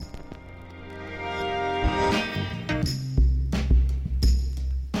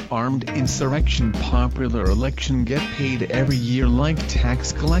armed insurrection popular election get paid every year like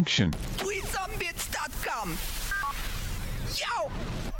tax collection.